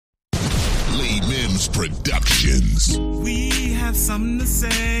Mems Productions. We have something to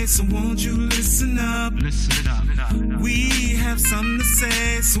say, so won't you listen up? Listen up. We have something to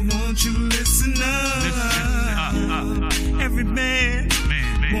say, so won't you listen up? Every man,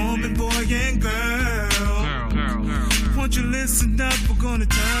 woman, boy, and girl. Won't you listen up? We're gonna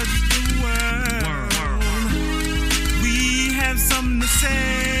touch the world. We have something to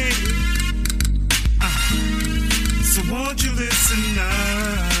say, so won't you listen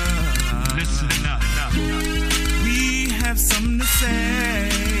up? Listen up. We have something to say,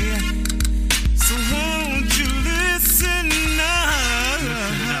 so won't you listen up?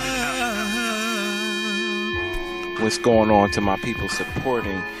 What's going on to my people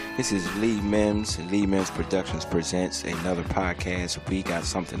supporting? This is Lee Mems. Lee Mems Productions presents another podcast. We got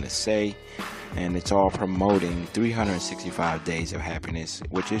something to say, and it's all promoting 365 days of happiness,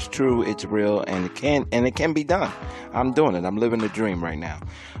 which is true, it's real, and it can be done. I'm doing it. I'm living the dream right now.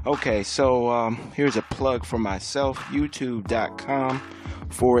 Okay, so here's a plug for myself,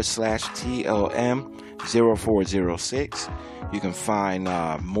 youtube.com/TLM0406. You can find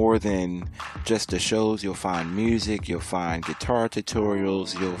more than just the shows. You'll find music, you'll find guitar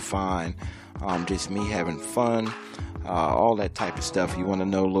tutorials, you'll find just me having fun, all that type of stuff. You want to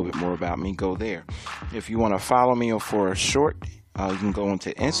know a little bit more about me, go there. If you want to follow me for a short, you can go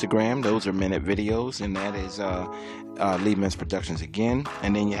onto Instagram. Those are minute videos, and that is Lee Mems Productions again.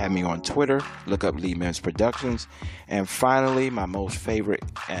 And then you have me on Twitter. Look up Lee Mems Productions. And finally, my most favorite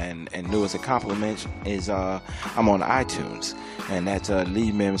and newest accomplishment is I'm on iTunes, and that's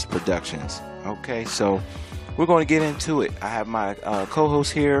Lee Mems Productions. Okay, so we're going to get into it. I have my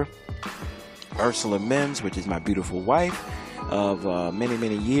co-host here, Ursula Mems, which is my beautiful wife of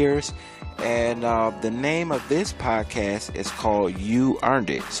many years. And the name of this podcast is called You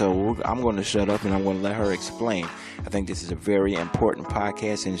Earned It. So I'm going to shut up and I'm going to let her explain. I think this is a very important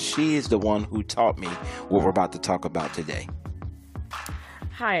podcast, and she is the one who taught me what we're about to talk about today.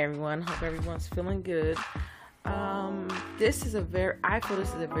 Hi everyone. Hope everyone's feeling good. I feel this is a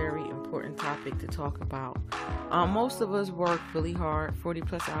very important topic to talk about. Most of us work really hard, 40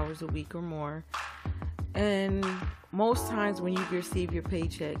 plus hours a week or more. And most times when you receive your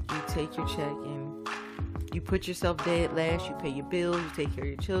paycheck, you take your check and you put yourself dead last. You pay your bills, you take care of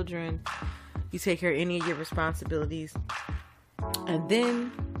your children, you take care of any of your responsibilities. And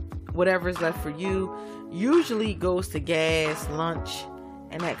then whatever is left for you usually goes to gas, lunch,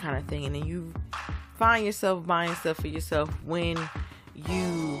 and that kind of thing. And then you find yourself buying stuff for yourself when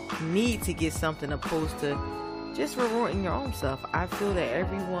you need to get something, opposed to just rewarding your own self. I feel that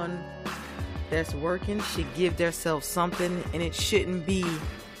everyone that's working should give themselves something, and it shouldn't be,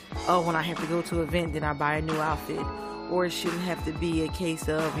 oh, when I have to go to an event, then I buy a new outfit. Or it shouldn't have to be a case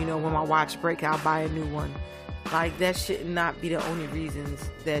of, when my watch breaks, I'll buy a new one. Like, that should not be the only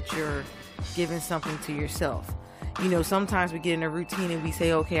reasons that you're giving something to yourself. Sometimes we get in a routine and we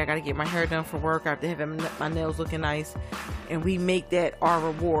say, okay, I got to get my hair done for work, I have to have my nails looking nice, and we make that our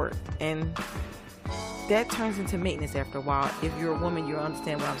reward. And that turns into maintenance after a while. If you're a woman, you'll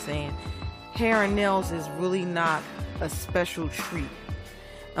understand what I'm saying. Hair and nails is really not a special treat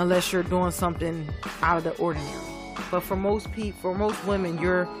unless you're doing something out of the ordinary. But for most women,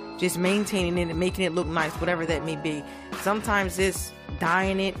 you're just maintaining it and making it look nice, whatever that may be. Sometimes it's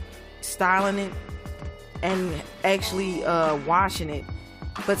dyeing it, styling it, and actually washing it.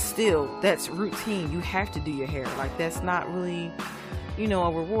 But still, that's routine. You have to do your hair. Like, that's not really, a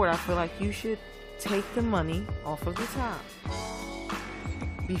reward. I feel like you should take the money off of the top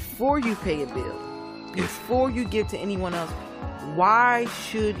before you pay a bill, before you give to anyone else. Why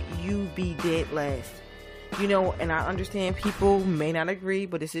should you be dead last? And I understand people may not agree,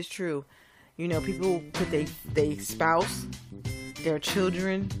 but this is true. People put their spouse, their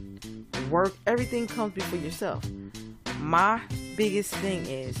children, work, everything comes before yourself. My biggest thing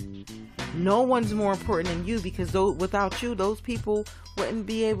is no one's more important than you, because without you, those people wouldn't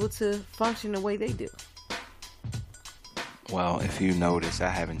be able to function the way they do. Well, if you notice, I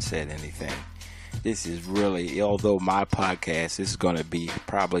haven't said anything. This is really, although my podcast, this is going to be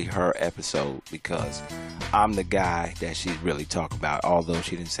probably her episode, because I'm the guy that she's really talking about, although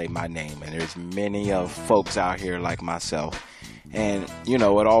she didn't say my name. And there's many of folks out here like myself. And, it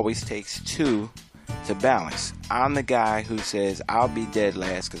always takes two to balance. I'm the guy who says I'll be dead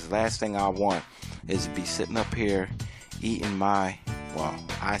last, because the last thing I want is to be sitting up here eating I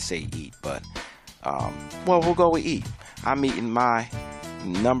say eat, but, we'll go with eat. I'm eating my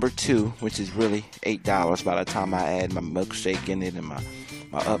number 2, which is really $8 by the time I add my milkshake in it and my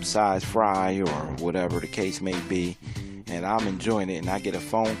upsized fry or whatever the case may be, and I'm enjoying it. And I get a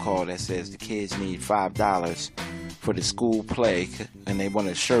phone call that says the kids need $5 for the school play, and they want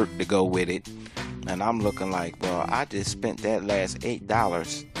a shirt to go with it. And I'm looking like, well, I just spent that last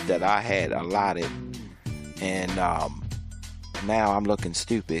 $8 that I had allotted. And now I'm looking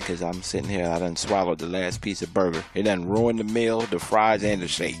stupid because I'm sitting here. I done swallowed the last piece of burger. It done ruined the meal, the fries, and the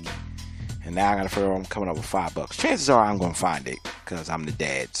shake. And now I gotta figure I'm coming up with $5. Chances are I'm gonna find it because I'm the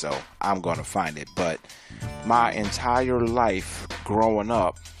dad, so I'm gonna find it. But my entire life growing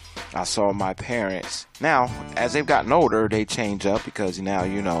up, I saw my parents. Now, as they've gotten older, they change up because now,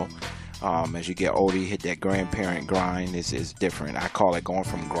 you know, as you get older, you hit that grandparent grind. Is different. I call it going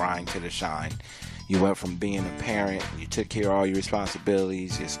from grind to the shine. You went from being a parent, you took care of all your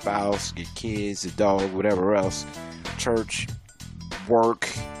responsibilities, your spouse, your kids, the dog, whatever else, church, work,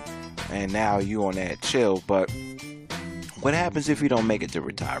 and now you on that chill. But what happens if you don't make it to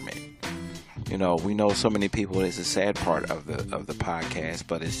retirement? You know, we know so many people. It's a sad part of the podcast,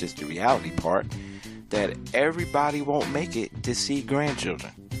 but it's just the reality part that everybody won't make it to see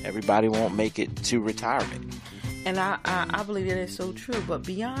grandchildren. Everybody won't make it to retirement. And I believe that is so true. But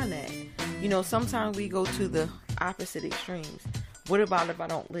beyond that, you know, sometimes we go to the opposite extremes. What about if I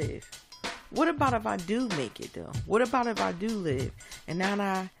don't live? What about if I do make it, though? What about if I do live? And now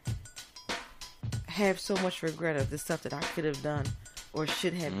I have so much regret of the stuff that I could have done or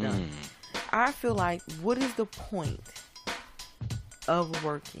should have done. I feel like, what is the point of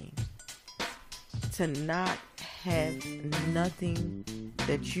working to not have nothing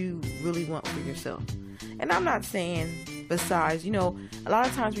that you really want for yourself? And I'm not saying, besides, you know, a lot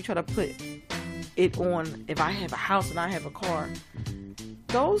of times we try to put it on, if I have a house and I have a car,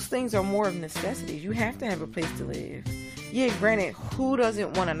 those things are more of necessities. You have to have a place to live. Yeah, granted, who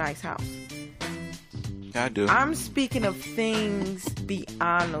doesn't want a nice house? I do. I'm speaking of things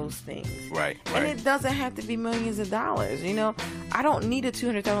beyond those things. Right. And it doesn't have to be millions of dollars. You know, I don't need a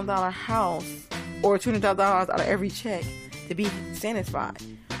 $200,000 house or $200,000 out of every check to be satisfied.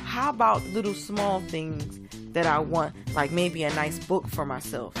 How about little small things that I want, like maybe a nice book for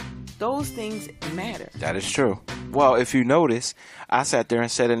myself? Those things matter. That is true. Well, if you notice, I sat there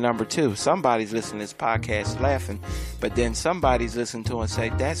and said a number 2. Somebody's listening to this podcast laughing, but then somebody's listening to it and say,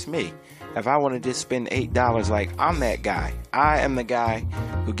 that's me. If I want to just spend $8, like, I'm that guy. I am the guy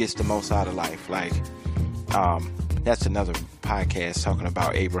who gets the most out of life. Like, that's another podcast talking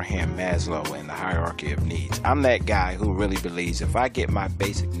about Abraham Maslow and the hierarchy of needs. I'm that guy who really believes if I get my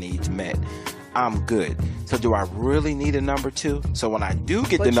basic needs met, I'm good. So do I really need a number 2? So when I do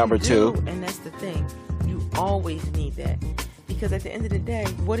get the number 2... And that's the thing. You always need that. Because at the end of the day,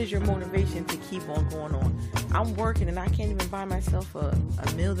 what is your motivation to keep on going on? I'm working and I can't even buy myself a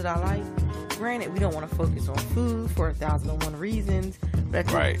meal that I like. Granted, we don't want to focus on food for 1,001 reasons.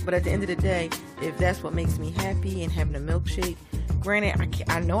 But at the end of the day, if that's what makes me happy and having a milkshake, granted,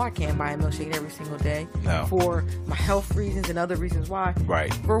 I know I can't buy a milkshake every single day for my health reasons and other reasons why.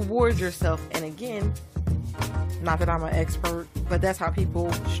 Right. Reward yourself. And again, not that I'm an expert, but that's how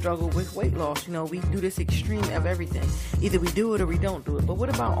people struggle with weight loss. You know, we do this extreme of everything. Either we do it or we don't do it. But what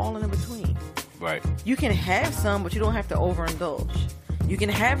about all in between? Right. You can have some, but you don't have to overindulge. You can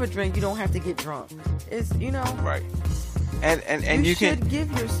have a drink, you don't have to get drunk. It's, you know. Right. And you should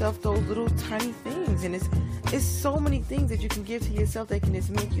give yourself those little tiny things. And it's so many things that you can give to yourself that can just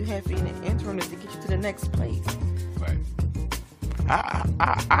make you happy in the interim to get you to the next place. Right.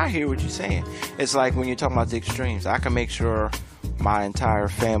 I hear what you're saying. It's like when you're talking about the extremes. I can make sure my entire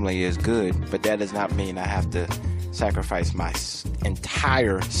family is good, but that does not mean I have to sacrifice my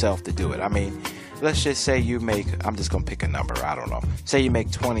entire self to do it. I mean, let's just say you make, I'm just going to pick a number, I don't know. Say you make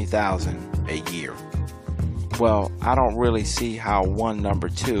 $20,000 a year. Well, I don't really see how one number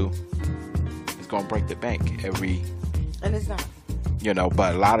 2 is going to break the bank every... And it's not. You know,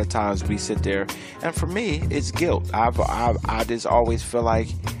 but a lot of times we sit there, and for me, it's guilt. I just always feel like,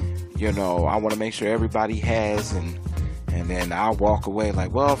 you know, I want to make sure everybody has, and then I'll walk away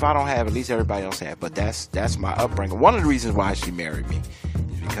like, well, if I don't have, at least everybody else has. But that's my upbringing. One of the reasons why she married me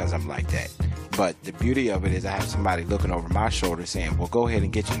is because I'm like that. But the beauty of it is I have somebody looking over my shoulder saying, well, go ahead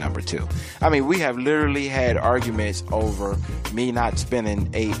and get your number 2. I mean, we have literally had arguments over me not spending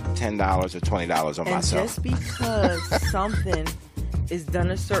 $8, $10, or $20 on myself. And just because something is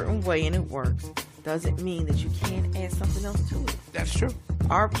done a certain way and it works doesn't mean that you can't add something else to it. That's true.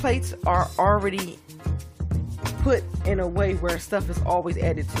 Our plates are already put in a way where stuff is always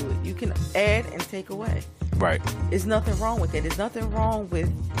added to it. You can add and take away. Right. There's nothing wrong with it. There's nothing wrong with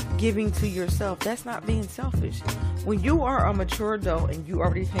giving to yourself. That's not being selfish. When you are a mature adult and you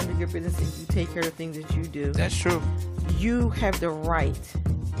already handle your business and you take care of the things that you do. That's true. You have the right.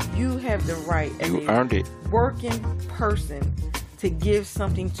 You have the right as you earned it. Working person to give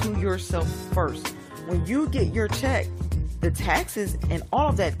something to yourself first. When you get your check, the taxes and all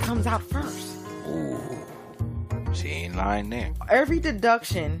of that comes out first. Ooh, she ain't lying there. Every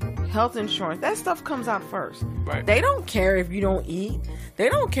deduction, health insurance, that stuff comes out first. Right. They don't care if you don't eat. They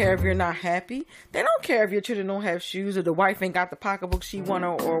don't care if you're not happy. They don't care if your children don't have shoes or the wife ain't got the pocketbook she want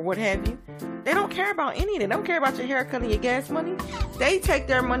or what have you. They don't care about any of it. They don't care about your haircut and your gas money. They take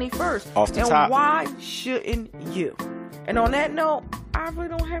their money first. Off the and top. Why shouldn't you? And on that note, I really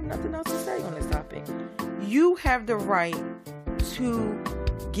don't have nothing else to say on this topic. You have the right to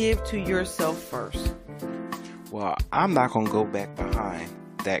give to yourself first. Well, I'm not going to go back behind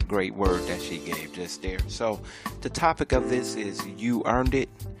that great word that she gave just there. So the topic of this is you earned it.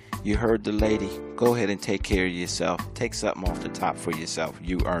 You heard the lady. Go ahead and take care of yourself. Take something off the top for yourself.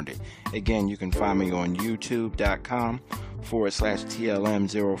 You earned it. Again, you can find me on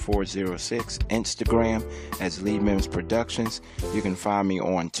youtube.com/TLM0406, Instagram as Lee Mims Productions. You can find me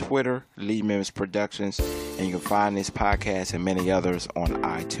on Twitter, Lee Mims Productions, and you can find this podcast and many others on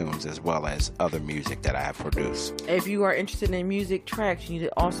iTunes as well as other music that I have produced. If you are interested in music tracks, you need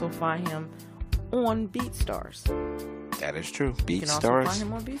to also find him on BeatStars. That is true. You can also find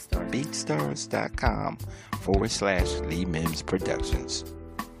him on BeatStars. BeatStars.com/Lee Mims Productions.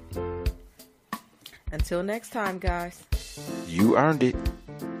 Until next time, guys. You earned it.